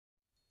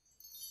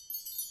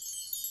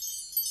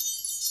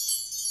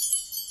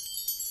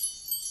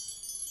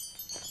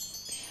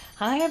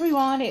Hi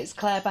everyone, it's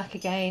Claire back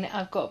again.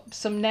 I've got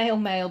some nail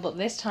mail, but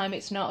this time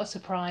it's not a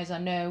surprise. I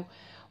know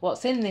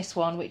what's in this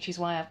one, which is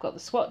why I've got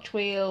the swatch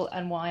wheel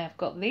and why I've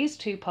got these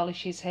two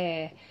polishes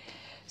here.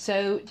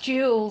 So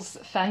Jules,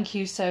 thank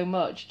you so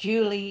much.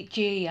 Julie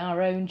G,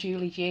 our own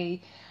Julie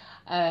G,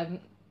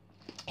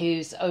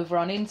 who's over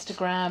on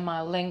Instagram.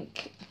 I'll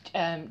link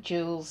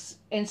Jules'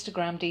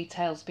 Instagram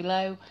details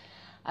below.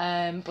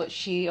 But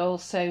she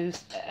also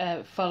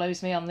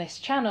follows me on this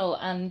channel,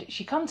 and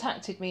she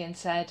contacted me and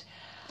said,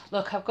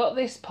 look, I've got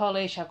this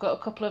polish, I've got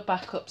a couple of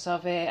backups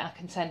of it, I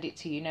can send it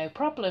to you, no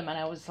problem. And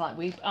I was like,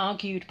 we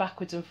argued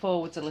backwards and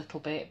forwards a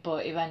little bit,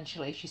 but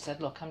eventually she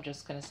said, look, I'm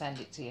just going to send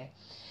it to you.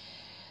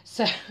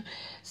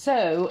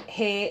 So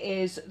here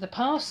is the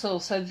parcel.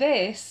 So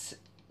this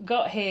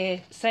got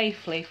here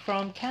safely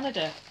from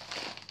Canada.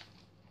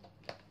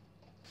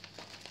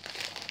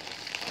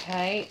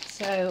 Okay,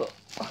 so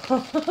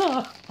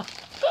I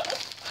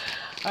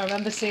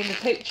remember seeing the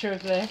picture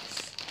of this.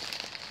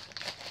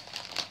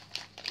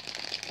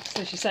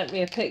 So she sent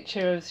me a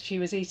picture of, she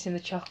was eating the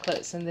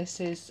chocolates, and this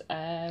is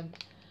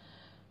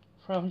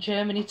from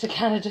Germany to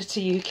Canada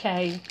to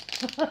UK.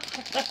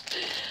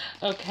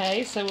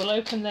 Okay, so we'll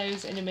open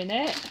those in a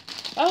minute.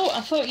 Oh,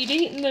 I thought you'd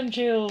eaten them,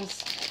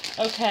 Jules.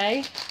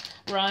 Okay,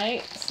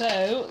 right,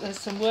 so there's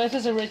some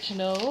Werther's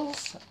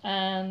Originals,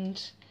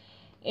 and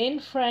in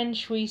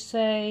French we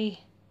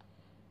say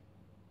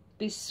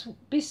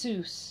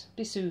bisous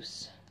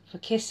for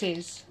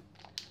kisses.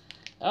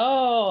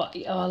 Oh,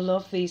 I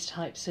love these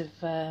types of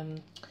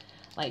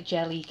like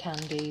jelly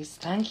candies.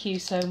 Thank you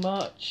so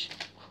much.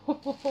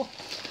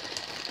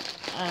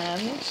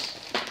 And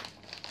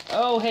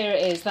oh, here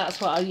it is. That's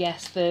what. Oh,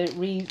 yes, the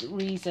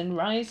reason.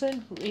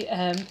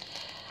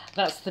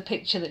 That's the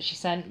picture that she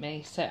sent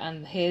me. So,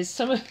 and here's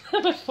some of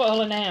them have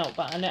fallen out,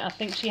 but I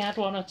think she had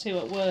one or two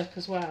at work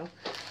as well.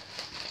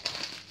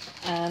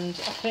 And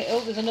I think,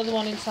 oh, there's another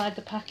one inside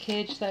the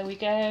package. There we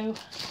go.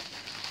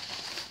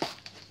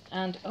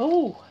 And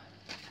oh,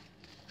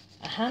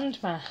 a hand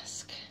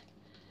mask.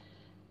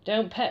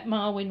 Don't pet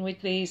Marwin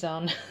with these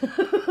on.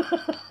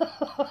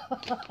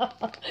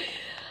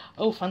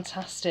 Oh,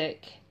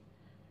 fantastic.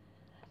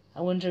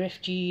 I wonder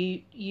if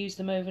you use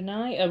them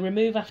overnight.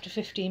 Remove after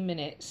 15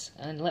 minutes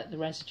and let the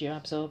residue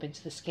absorb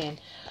into the skin.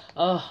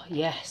 Oh,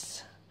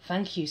 yes.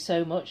 Thank you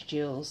so much,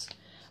 Jules.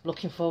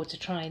 Looking forward to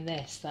trying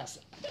this. That's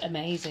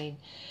amazing.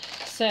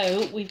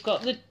 So we've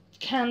got the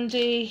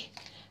candy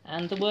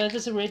and the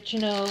Werther's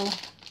Original,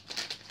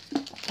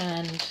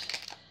 and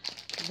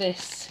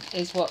this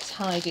is what's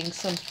hiding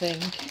something.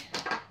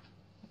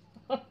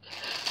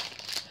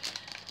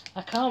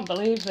 I can't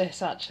believe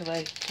this,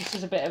 actually. This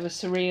is a bit of a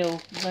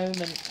surreal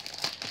moment.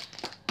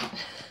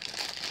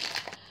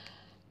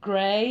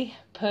 Grey,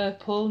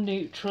 purple,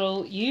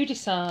 neutral, you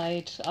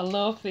decide. I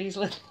love these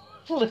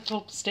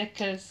little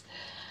stickers.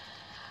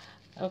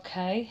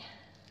 Okay.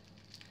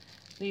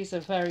 These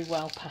are very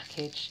well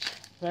packaged,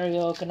 very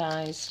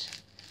organised.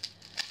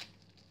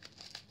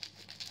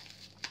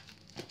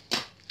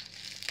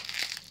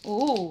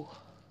 Ooh.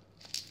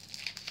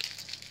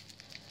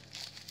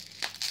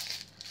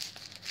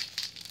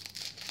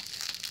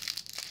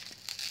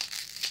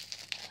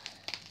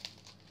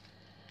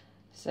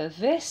 So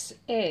this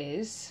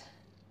is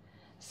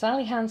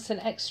Sally Hansen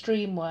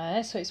Extreme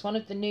Wear, so it's one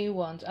of the new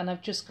ones, and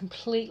I've just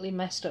completely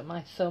messed up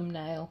my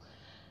thumbnail.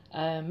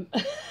 And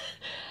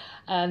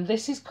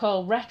this is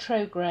called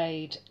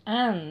Retrograde,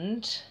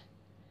 and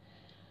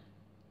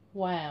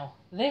wow,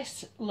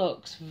 this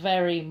looks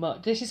very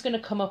much, this is going to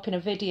come up in a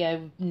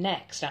video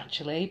next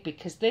actually,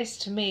 because this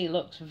to me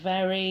looks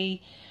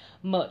very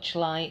much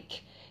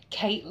like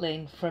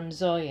Caitlin from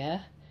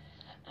Zoya,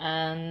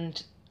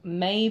 and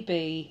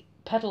maybe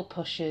Pedal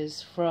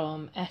Pushers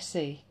from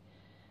Essie.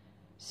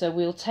 So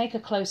we'll take a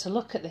closer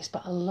look at this,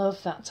 but I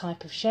love that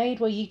type of shade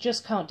where you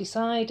just can't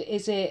decide,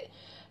 is it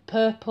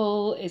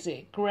purple, is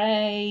it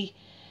grey,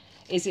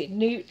 is it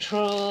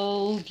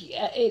neutral?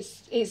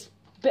 It's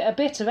a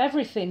bit of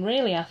everything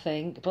really, I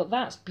think, but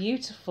that's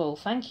beautiful.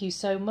 Thank you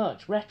so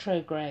much.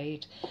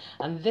 Retrograde,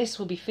 and this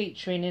will be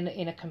featuring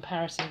in a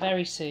comparison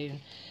very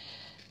soon.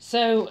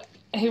 So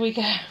here we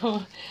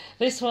go.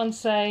 This one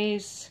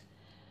says,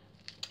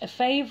 a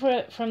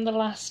favourite from the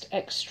last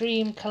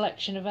Extreme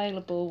collection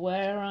available,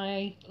 where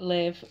I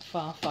live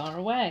far, far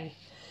away.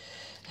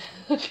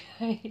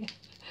 Okay.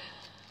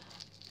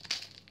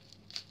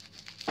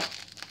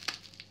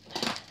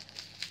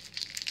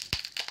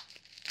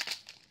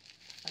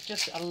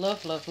 I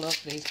love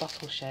these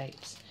bottle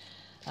shapes.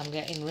 I'm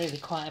getting really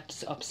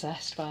quite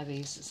obsessed by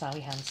these Sally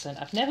Hansen.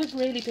 I've never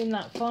really been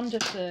that fond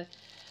of the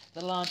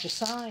larger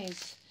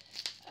size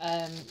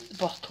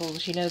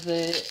bottles, you know,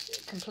 the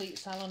complete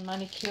salon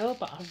manicure,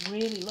 but I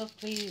really love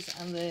these,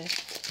 and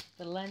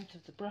the length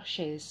of the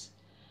brushes.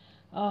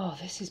 Oh,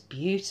 this is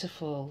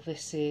beautiful.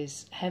 This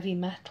is heavy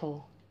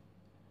metal.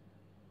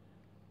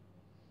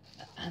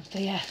 And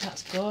yeah,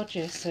 that's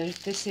gorgeous. So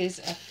this is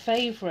a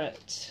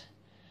favourite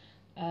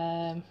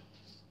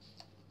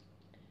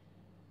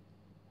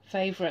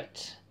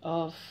favourite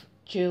of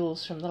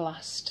Jules from the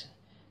last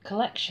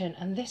collection,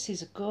 and this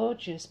is a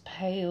gorgeous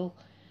pale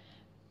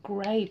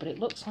grey, but it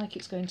looks like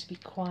it's going to be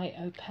quite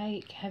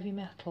opaque, heavy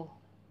metal.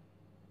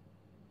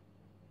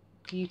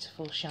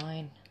 Beautiful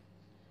shine.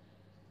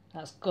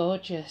 That's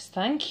gorgeous.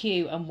 Thank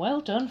you, and well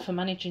done for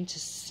managing to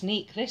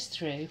sneak this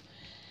through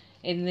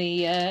in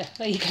the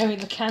there you go, in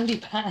the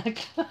candy bag.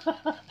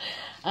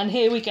 And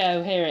here we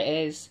go, here it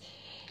is.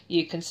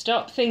 You can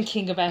stop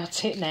thinking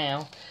about it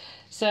now.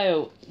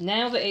 So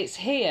now that it's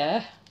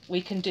here,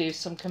 we can do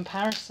some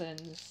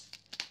comparisons.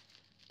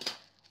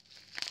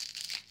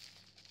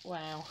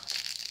 Wow,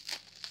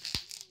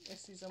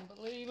 this is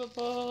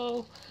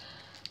unbelievable.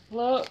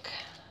 Look.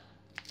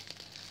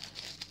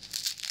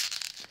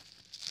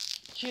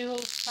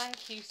 Jules,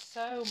 thank you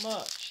so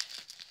much.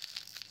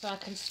 So I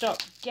can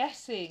stop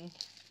guessing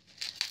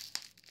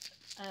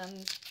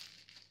and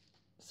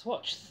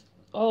swatch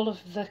all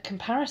of the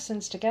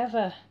comparisons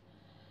together.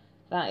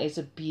 That is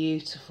a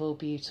beautiful,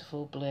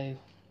 beautiful blue.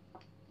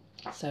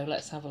 So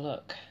let's have a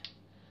look.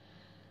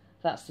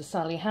 That's the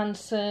Sally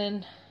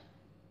Hansen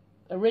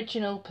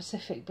original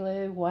Pacific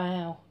blue.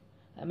 Wow,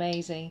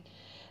 amazing.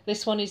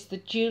 This one is the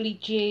Julie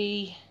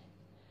G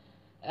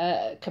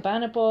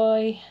Cabana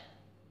Boy.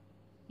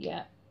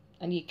 Yeah,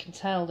 and you can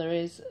tell there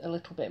is a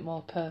little bit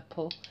more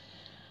purple.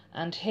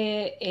 And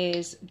here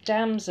is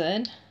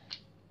Damson,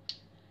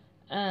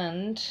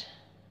 and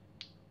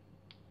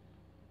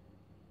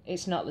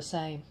it's not the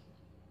same.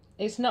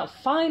 It's not.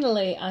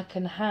 Finally, I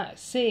can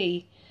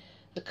see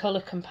the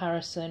colour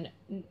comparison.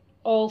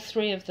 All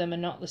three of them are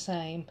not the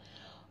same,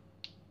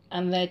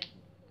 and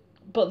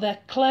but they're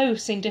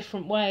close in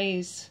different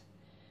ways.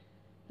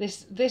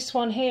 This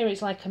one here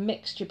is like a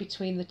mixture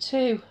between the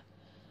two.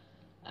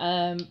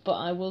 But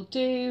I will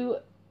do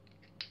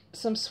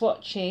some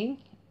swatching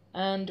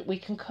and we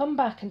can come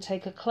back and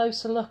take a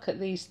closer look at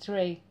these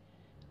three.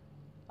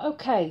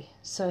 Okay,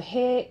 so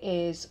here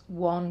is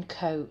one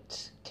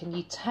coat. Can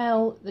you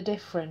tell the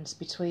difference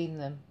between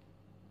them?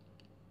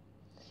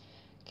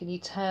 Can you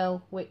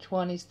tell which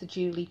one is the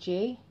Julie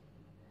G?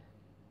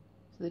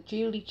 So the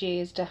Julie G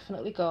has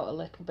definitely got a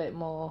little bit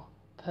more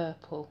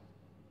purple.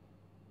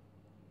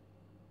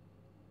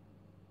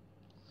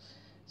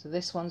 So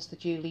this one's the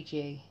Julie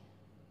G.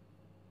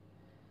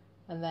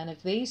 And then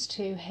of these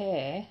two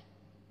here,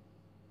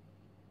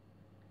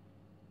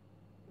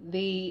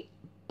 the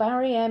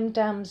Barry M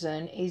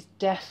Damson is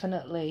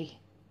definitely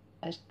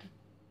a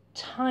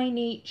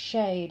tiny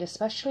shade,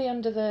 especially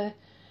under the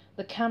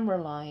camera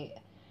light,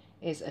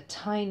 is a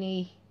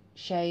tiny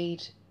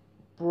shade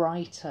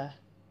brighter.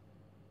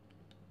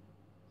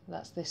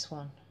 That's this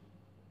one.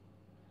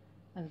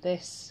 And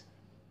this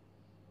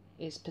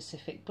is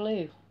Pacific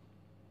Blue.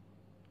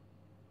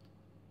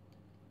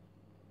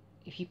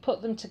 If you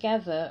put them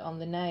together on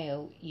the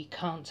nail, you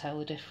can't tell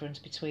the difference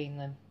between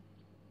them.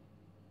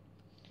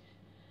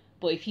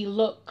 But if you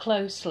look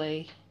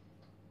closely,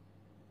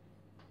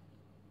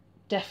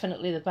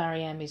 definitely the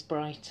Barry M is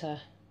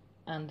brighter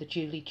and the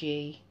Julie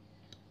G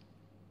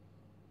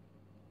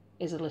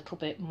is a little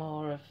bit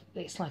more of,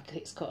 it's like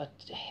it's got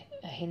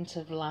a hint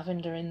of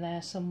lavender in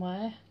there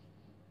somewhere.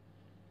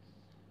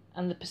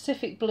 And the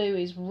Pacific Blue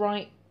is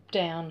right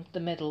down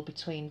the middle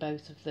between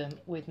both of them,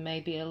 with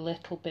maybe a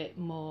little bit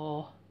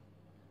more.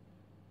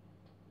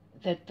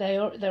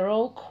 They're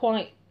all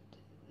quite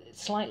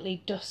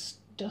slightly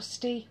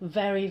dusty,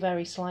 very,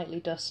 very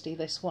slightly dusty.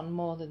 This one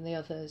more than the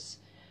others,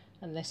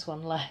 and this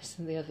one less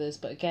than the others.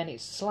 But again,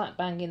 it's slap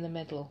bang in the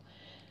middle.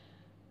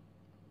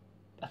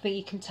 I think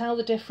you can tell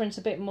the difference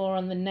a bit more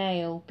on the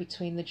nail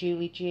between the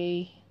Julie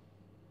G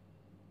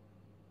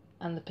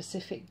and the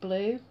Pacific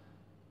Blue.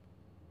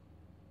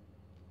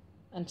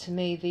 And to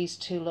me, these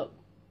two look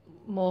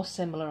more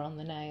similar on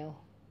the nail.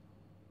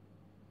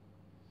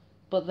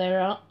 But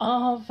there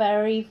are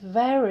very,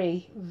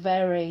 very,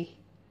 very,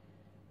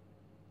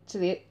 to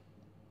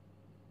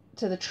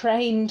the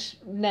trained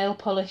nail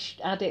polish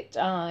addict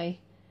eye,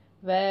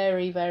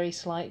 very, very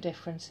slight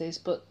differences.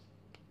 But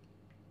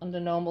under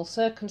normal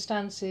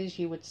circumstances,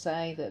 you would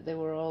say that they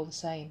were all the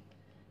same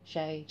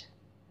shade.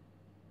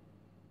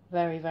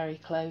 Very, very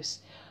close.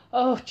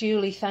 Oh,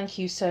 Julie, thank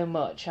you so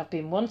much. I've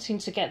been wanting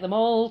to get them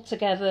all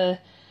together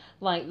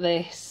like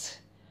this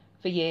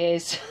for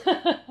years.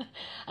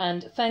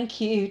 And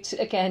thank you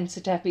again to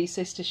Debbie's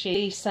sister.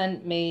 She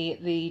sent me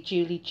the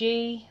Julie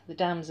G. The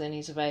Damson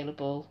is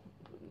available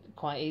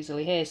quite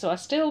easily here. So I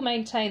still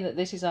maintain that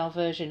this is our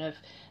version of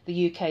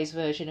the UK's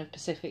version of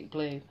Pacific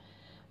Blue.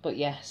 But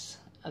yes,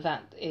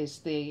 that is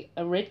the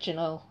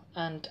original.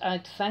 And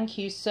I'd thank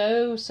you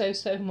so, so,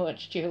 so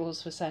much,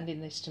 Jules, for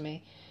sending this to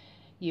me.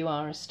 You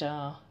are a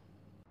star.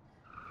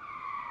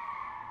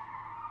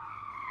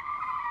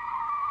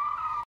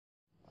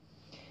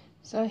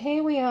 So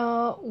here we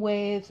are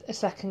with a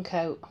second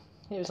coat.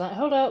 It was like,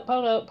 hold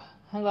up,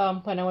 hang on.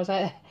 When I was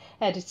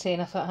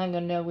editing, I thought, hang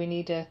on, no, we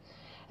need a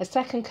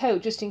second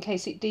coat just in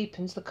case it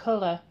deepens the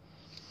colour.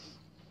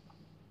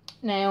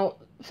 Now,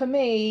 for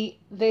me,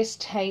 this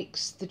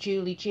takes the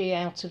Julie G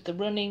out of the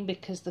running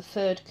because the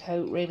third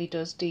coat really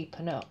does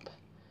deepen up.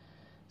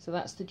 So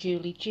that's the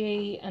Julie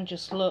G, and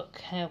just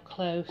look how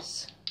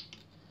close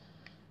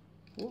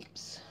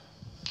Oops.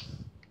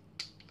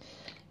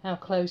 How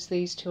close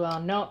these two are.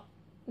 Not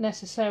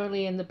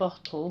necessarily in the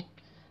bottle.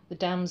 The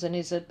damson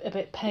is a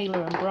bit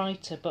paler and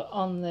brighter, but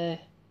on the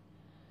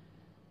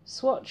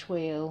swatch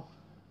wheel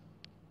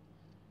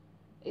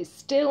it's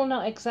still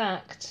not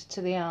exact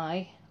to the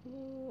eye.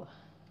 Ooh.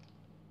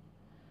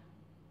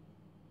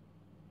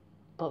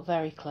 But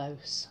very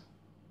close.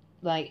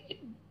 Like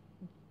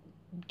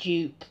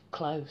dupe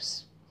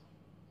close.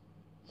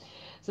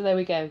 So there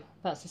we go.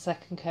 That's the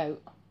second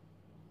coat.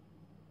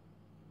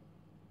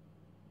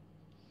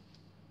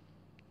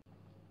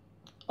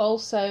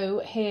 Also,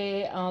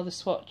 here are the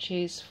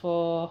swatches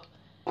for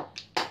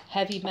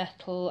heavy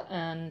metal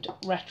and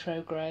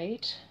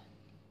retrograde.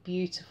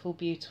 Beautiful,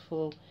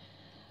 beautiful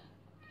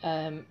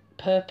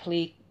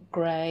purpley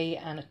grey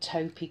and a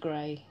taupey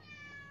grey.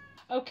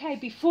 Okay,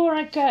 before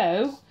I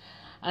go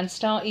and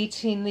start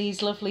eating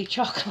these lovely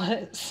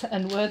chocolates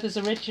and Werther's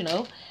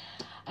Original,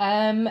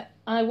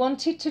 I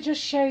wanted to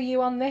just show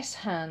you on this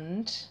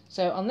hand.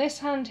 So on this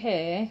hand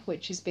here,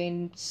 which has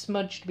been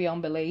smudged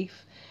beyond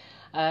belief,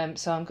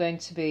 so I'm going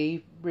to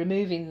be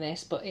removing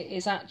this, but it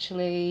is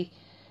actually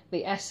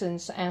the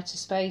Essence Outer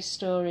Space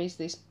Stories,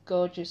 this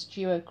gorgeous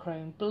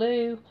duochrome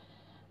blue,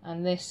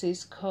 and this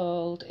is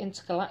called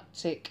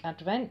Intergalactic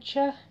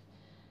Adventure.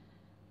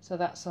 So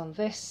that's on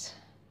this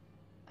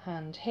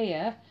hand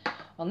here.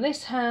 On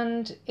this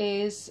hand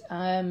is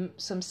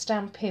some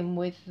stamping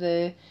with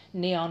the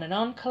Neon and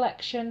On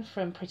collection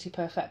from Pretty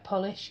Perfect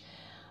Polish,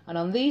 and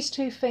on these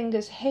two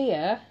fingers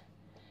here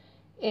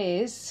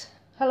is,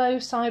 hello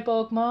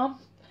Cyborg Mom,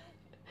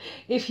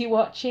 if you're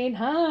watching,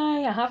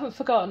 hi, I haven't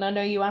forgotten. I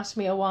know you asked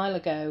me a while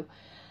ago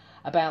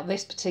about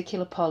this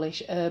particular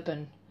polish,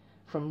 Urban,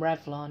 from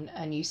Revlon,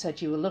 and you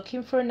said you were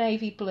looking for a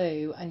navy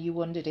blue and you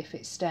wondered if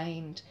it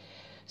stained.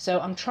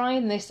 So I'm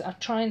trying this out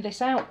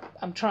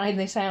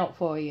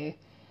for you.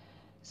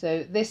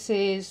 So this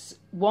is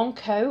one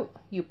coat.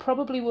 You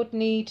probably would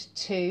need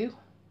two,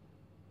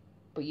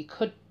 but you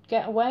could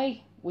get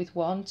away with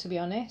one, to be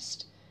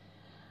honest.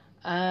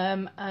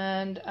 And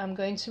I'm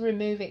going to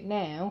remove it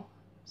now.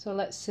 So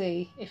let's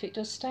see if it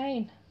does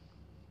stain.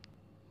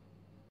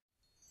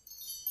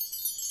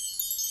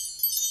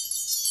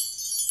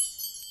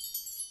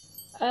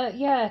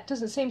 Yeah, it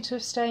doesn't seem to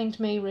have stained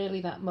me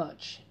really that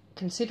much,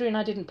 considering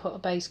I didn't put a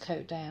base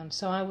coat down.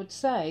 So I would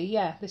say,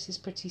 yeah, this is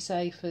pretty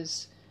safe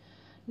as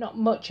not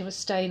much of a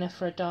stainer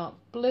for a dark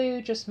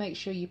blue. Just make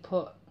sure you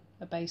put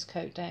a base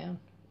coat down.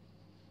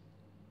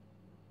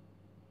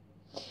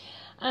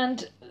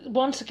 And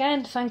once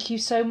again, thank you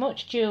so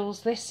much,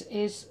 Jules. This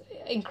is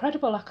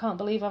incredible. I can't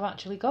believe I've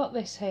actually got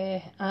this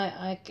here.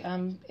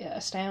 I'm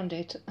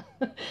astounded.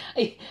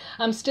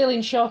 I'm still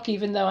in shock,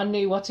 even though I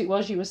knew what it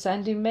was you were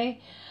sending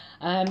me.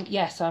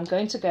 Yes, I'm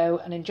going to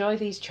go and enjoy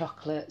these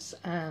chocolates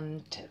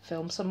and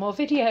film some more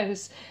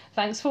videos.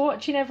 Thanks for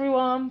watching,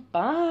 everyone.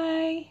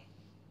 Bye.